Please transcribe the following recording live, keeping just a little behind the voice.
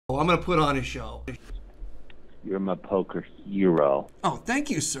I'm going to put on a show. You're my poker hero. Oh, thank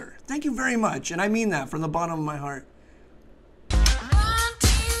you, sir. Thank you very much. And I mean that from the bottom of my heart.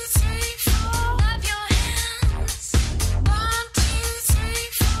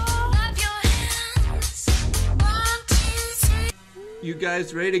 You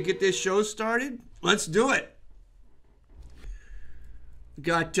guys ready to get this show started? Let's do it. We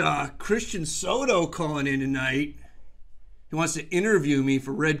got Christian Soto calling in tonight. He wants to interview me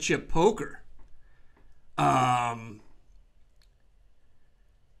for Red Chip Poker.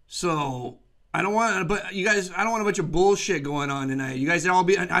 So I don't want, but you guys, I don't want a bunch of bullshit going on tonight. You guys all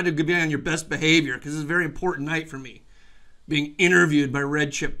had to be on your best behavior because it's a very important night for me. Being interviewed by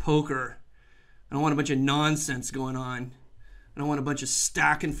Red Chip Poker. I don't want a bunch of nonsense going on. I don't want a bunch of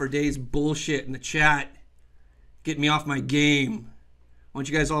stacking for days bullshit in the chat. Getting me off my game. I want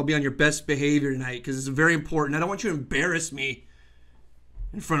you guys all to be on your best behavior tonight because it's very important. I don't want you to embarrass me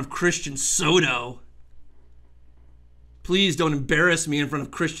in front of Christian Soto. Please don't embarrass me in front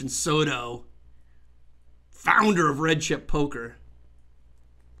of Christian Soto, founder of Red Chip Poker.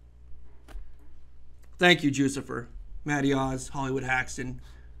 Thank you, Jucifer, Matty Oz, Hollywood Haxton,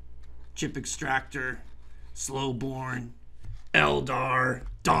 Chip Extractor, Slowborn, Eldar,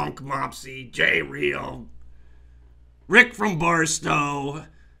 Donk Mopsy, J Real, Rick from Barstow,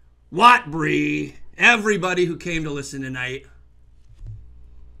 Wattbree, everybody who came to listen tonight.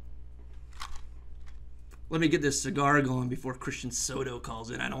 Let me get this cigar going before Christian Soto calls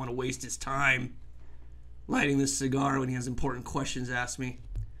in. I don't want to waste his time lighting this cigar when he has important questions to ask me.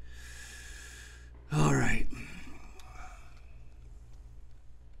 All right.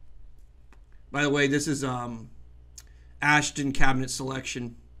 By the way, this is Ashton Cabinet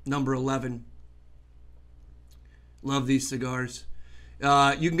Selection, number 11. Love these cigars.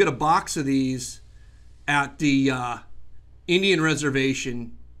 You can get a box of these at the Indian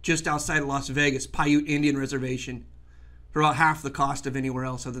Reservation just outside of Las Vegas, Paiute Indian Reservation, for about half the cost of anywhere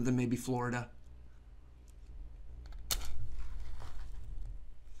else other than maybe Florida.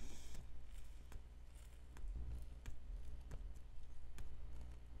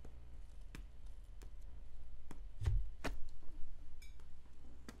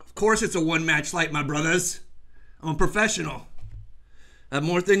 Of course it's a one-match light, my brothers. I'm a professional. I have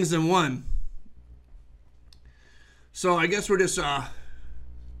more things than one. So I guess we're just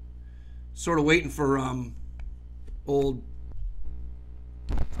sort of waiting for old...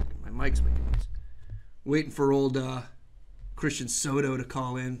 My mic's making noise. Waiting for old Christian Soto to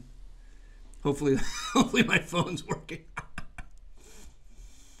call in. Hopefully my phone's working.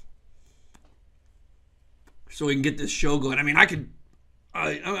 So we can get this show going. I mean,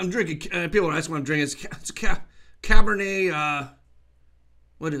 I'm drinking... people are asking what I'm drinking. It's Cabernet...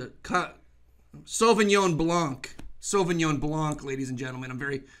 what is it? Sauvignon Blanc. Sauvignon Blanc, ladies and gentlemen. I'm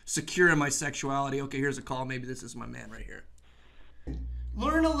very secure in my sexuality. Okay, here's a call. Maybe this is my man right here.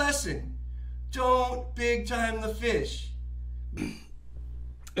 Learn a lesson. Don't big time the fish.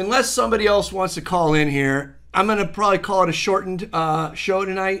 Unless somebody else wants to call in here, I'm going to probably call it a shortened show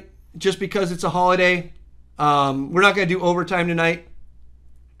tonight just because it's a holiday. We're not going to do overtime tonight.